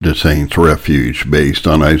The Saints' Refuge, based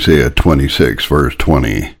on Isaiah 26, verse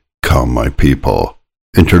 20. Come, my people,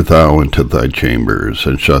 enter thou into thy chambers,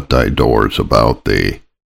 and shut thy doors about thee.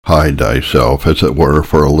 Hide thyself, as it were,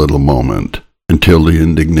 for a little moment, until the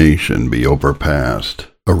indignation be overpast.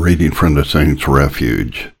 A reading from the Saints'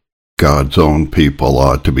 Refuge. God's own people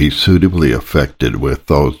ought to be suitably affected with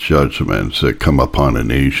those judgments that come upon a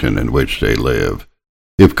nation in which they live.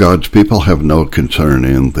 If God's people have no concern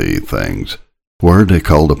in these things, were they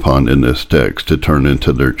called upon in this text to turn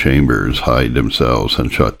into their chambers, hide themselves,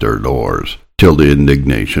 and shut their doors, till the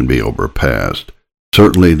indignation be overpast?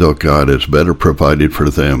 Certainly, though God has better provided for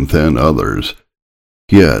them than others,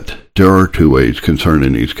 yet there are two ways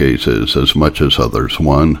concerning these cases as much as others.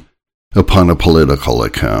 1, upon a political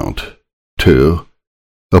account. 2,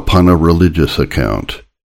 upon a religious account.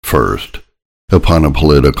 First, upon a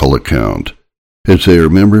political account. As they are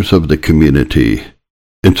members of the community,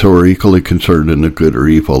 and so are equally concerned in the good or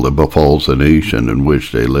evil that befalls the nation in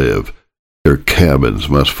which they live, their cabins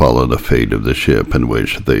must follow the fate of the ship in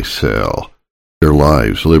which they sail. Their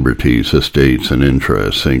lives, liberties, estates, and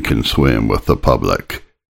interests sink and swim with the public.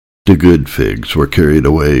 The good figs were carried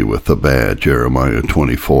away with the bad, Jeremiah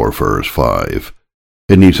 24, verse 5.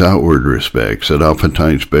 In these outward respects, it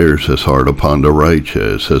oftentimes bears as hard upon the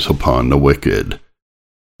righteous as upon the wicked.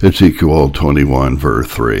 Ezekiel 21, verse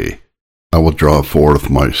 3. I will draw forth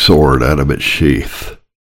my sword out of its sheath,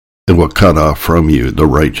 and will cut off from you the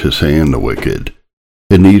righteous and the wicked.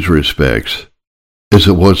 In these respects, as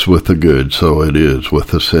it was with the good, so it is with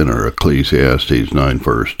the sinner, Ecclesiastes 9,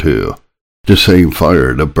 verse 2. The same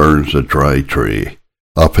fire that burns a dry tree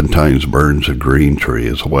oftentimes burns a green tree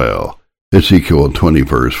as well. Ezekiel 20,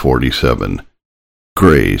 verse 47.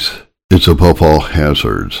 Grace is above all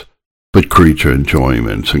hazards, but creature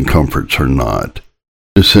enjoyments and comforts are not.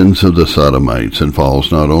 The sins of the Sodomites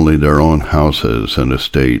involves not only their own houses and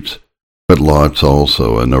estates, but Lot's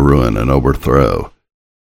also in the ruin and overthrow.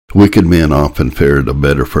 Wicked men often fared the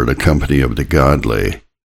better for the company of the godly,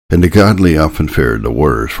 and the godly often fared the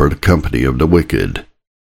worse for the company of the wicked.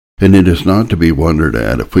 And it is not to be wondered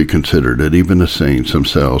at if we consider that even the saints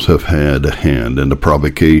themselves have had a hand in the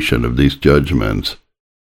provocation of these judgments,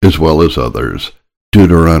 as well as others.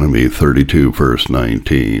 Deuteronomy 32, verse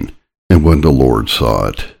 19. And when the Lord saw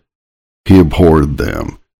it, he abhorred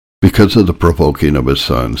them, because of the provoking of his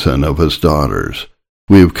sons and of his daughters.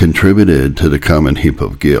 We have contributed to the common heap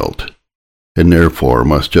of guilt, and therefore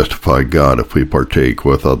must justify God if we partake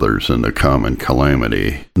with others in the common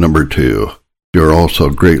calamity. 2. You are also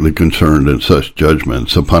greatly concerned in such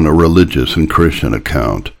judgments upon a religious and Christian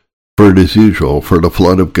account. For it is usual for the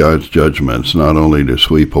flood of God's judgments not only to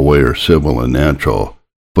sweep away our civil and natural,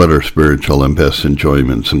 but our spiritual and best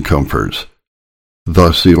enjoyments and comforts.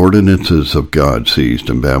 Thus the ordinances of God ceased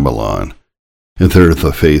in Babylon, and there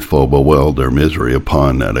the faithful bewailed their misery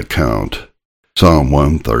upon that account. Psalm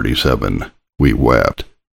 137. We wept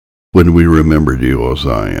when we remembered you, O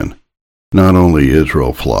Zion. Not only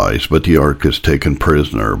Israel flies, but the ark is taken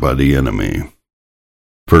prisoner by the enemy.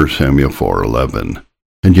 1 Samuel 4:11.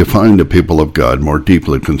 And you find the people of God more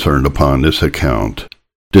deeply concerned upon this account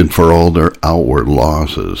than for all their outward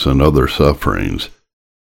losses and other sufferings.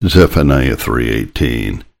 Zephaniah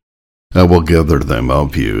 3:18. I will gather them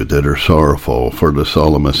of you that are sorrowful for the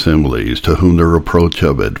solemn assemblies, to whom the reproach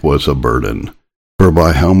of it was a burden. For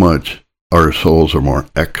by how much our souls are more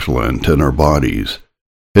excellent than our bodies,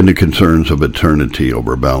 and the concerns of eternity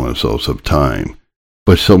overbalance those of time,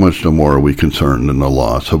 by so much the more are we concerned in the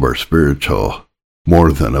loss of our spiritual,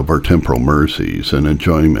 more than of our temporal mercies and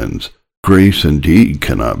enjoyments. Grace indeed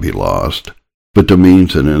cannot be lost, but the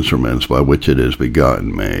means and instruments by which it is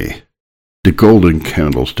begotten may. The golden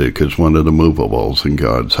candlestick is one of the movables in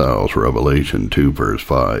God's house, Revelation 2, verse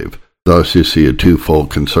 5. Thus you see a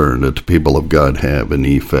twofold concern that the people of God have in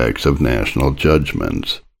the effects of national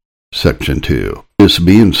judgments. Section 2. This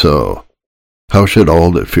being so, how should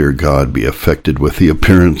all that fear God be affected with the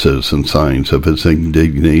appearances and signs of his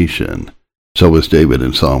indignation? So is David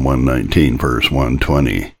in Psalm 119, verse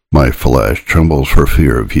 120. My flesh trembles for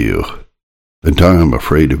fear of you, and I am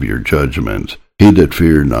afraid of your judgments. He that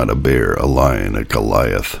feared not a bear, a lion, a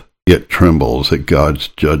Goliath, yet trembles at God's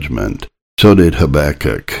judgment. So did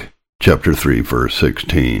Habakkuk, chapter 3, verse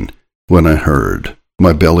 16. When I heard,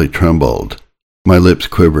 my belly trembled, my lips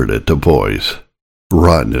quivered at the voice.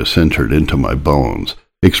 Rottenness entered into my bones.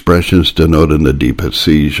 Expressions denoting the deepest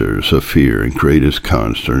seizures of fear and greatest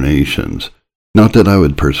consternations. Not that I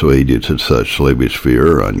would persuade you to such slavish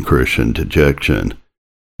fear or unchristian dejection,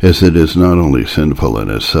 as it is not only sinful in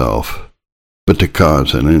itself, but the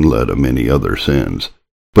cause and inlet of many other sins.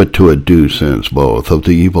 but to a due sense both of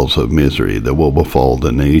the evils of misery that will befall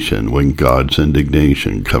the nation when God's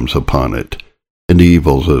indignation comes upon it, and the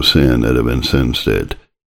evils of sin that have incensed it,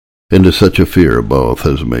 and to such a fear of both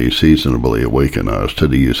as may seasonably awaken us to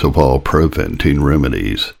the use of all preventing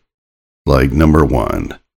remedies, like number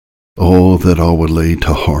 1. Oh, that all would lay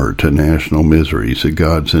to heart the national miseries that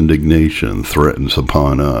God's indignation threatens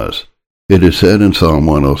upon us. It is said in Psalm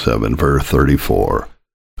 107, verse 34,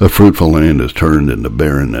 "A fruitful land is turned into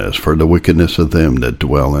barrenness for the wickedness of them that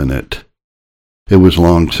dwell in it." It was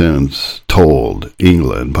long since told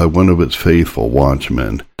England by one of its faithful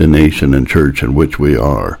watchmen, the nation and church in which we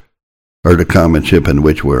are the common ship in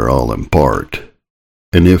which we are all embarked.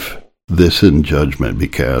 And if this in judgment be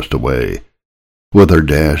cast away, whether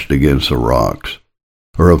dashed against the rocks,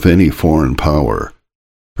 or of any foreign power,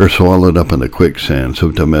 or swallowed up in the quicksands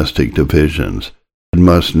of domestic divisions, it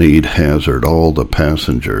must need hazard all the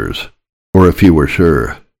passengers. Or if you were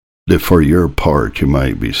sure that for your part you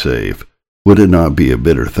might be safe, would it not be a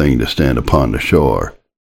bitter thing to stand upon the shore,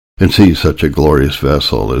 and see such a glorious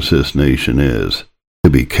vessel as this nation is, to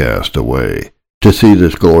be cast away, to see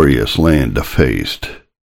this glorious land defaced,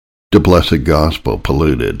 the blessed gospel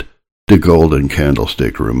polluted, the golden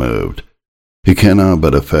candlestick removed? It cannot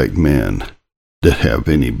but affect men that have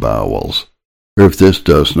any bowels. Or if this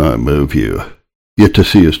does not move you, yet to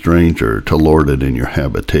see a stranger to lord it in your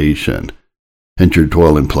habitation, and your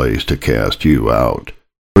dwelling place to cast you out,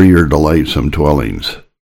 or your delightsome dwellings,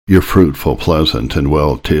 your fruitful, pleasant, and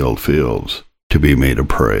well-tilled fields, to be made a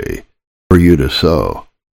prey, for you to sow,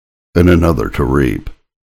 and another to reap.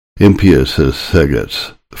 Impious as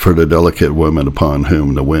Segets, for the delicate women upon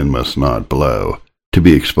whom the wind must not blow, to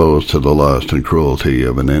be exposed to the lust and cruelty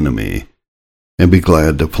of an enemy, and be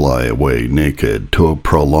glad to fly away naked to a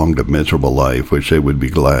prolonged miserable life which they would be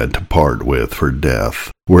glad to part with for death,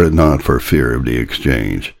 were it not for fear of the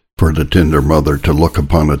exchange. For the tender mother to look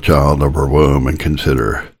upon a child of her womb and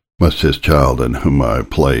consider, must this child in whom I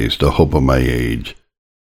place the hope of my age,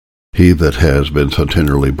 he that has been so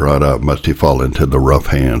tenderly brought up, must he fall into the rough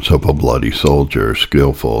hands of a bloody soldier,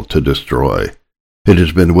 skillful to destroy? It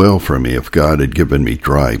has been well for me if God had given me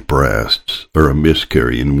dry breasts, or a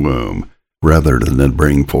miscarrying womb, rather than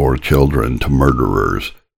bring forth children to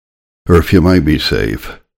murderers. Or if you might be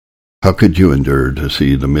safe, how could you endure to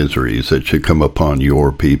see the miseries that should come upon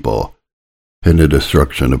your people, and the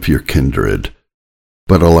destruction of your kindred?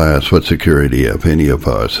 But alas, what security have any of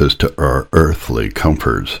us as to our earthly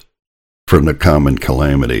comforts? From the common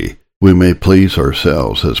calamity, we may please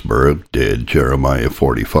ourselves, as Baruch did, Jeremiah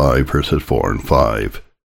 45, verses 4 and 5,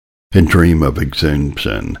 and dream of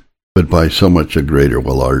exemption, but by so much the greater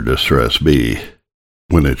will our distress be,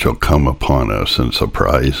 when it shall come upon us and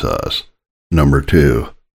surprise us. Number 2,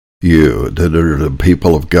 you, that are the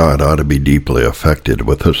people of God, ought to be deeply affected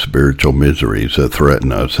with the spiritual miseries that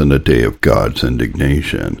threaten us in the day of God's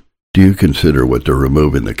indignation. Do you consider what the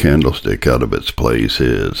removing the candlestick out of its place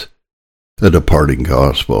is? The departing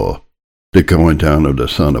gospel, the going down of the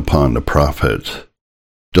sun upon the prophets,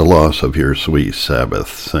 the loss of your sweet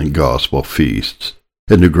Sabbaths and gospel feasts,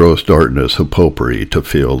 and the gross darkness of popery to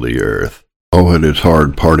fill the earth. Oh, it is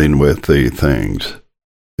hard parting with these things.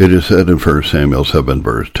 It is said in 1 Samuel 7,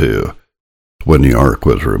 verse 2, when the ark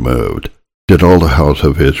was removed, did all the house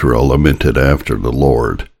of Israel lamented after the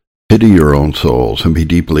Lord. Pity your own souls, and be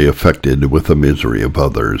deeply affected with the misery of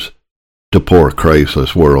others. The poor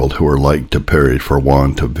Christless world who are like to perish for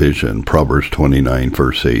want of vision, Proverbs 29,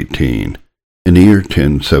 verse 18. In the year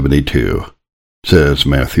 1072, says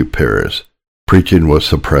Matthew Paris, preaching was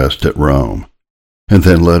suppressed at Rome, and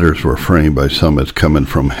then letters were framed by some as coming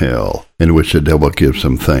from hell, in which the devil gives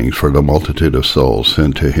them thanks for the multitude of souls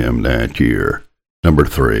sent to him that year. Number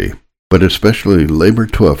 3, but especially labor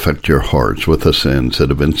to affect your hearts with the sins that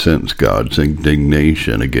have incensed God's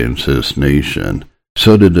indignation against this nation.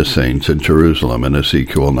 So did the saints in Jerusalem in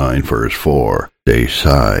Ezekiel 9, verse 4. They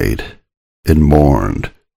sighed and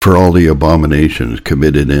mourned for all the abominations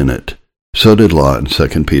committed in it. So did Lot in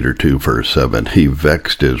 2 Peter 2, verse 7. He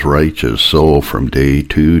vexed his righteous soul from day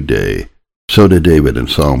to day. So did David in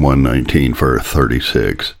Psalm 119, verse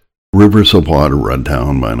 36. Rivers of water run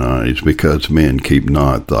down mine eyes, because men keep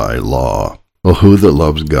not thy law. O who that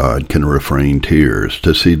loves God can refrain tears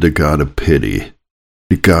to see the God of pity,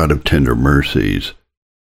 the God of tender mercies,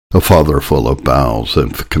 a Father full of bowels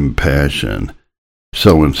and compassion,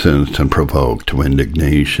 so incensed and provoked to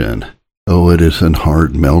indignation. Oh, it is an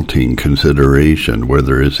heart-melting consideration where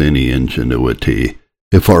there is any ingenuity,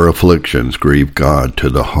 if our afflictions grieve God to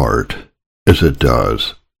the heart, as it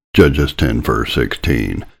does, Judges 10, verse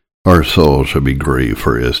 16, our soul shall be grieved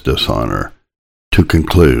for his dishonor. To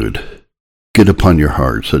conclude, Get upon your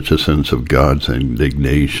heart such a sense of God's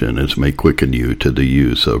indignation as may quicken you to the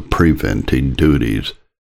use of preventing duties.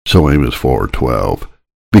 So Amos 4:12.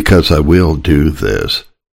 Because I will do this,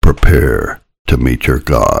 prepare to meet your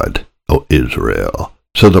God, O Israel.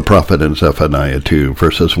 So the prophet in Zephaniah 2,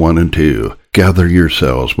 verses 1 and 2, gather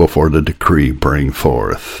yourselves before the decree bring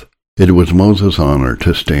forth. It was Moses' honor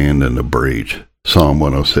to stand in the breach, Psalm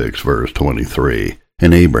 106, verse 23,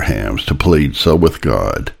 and Abraham's to plead so with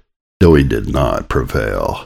God, though he did not prevail.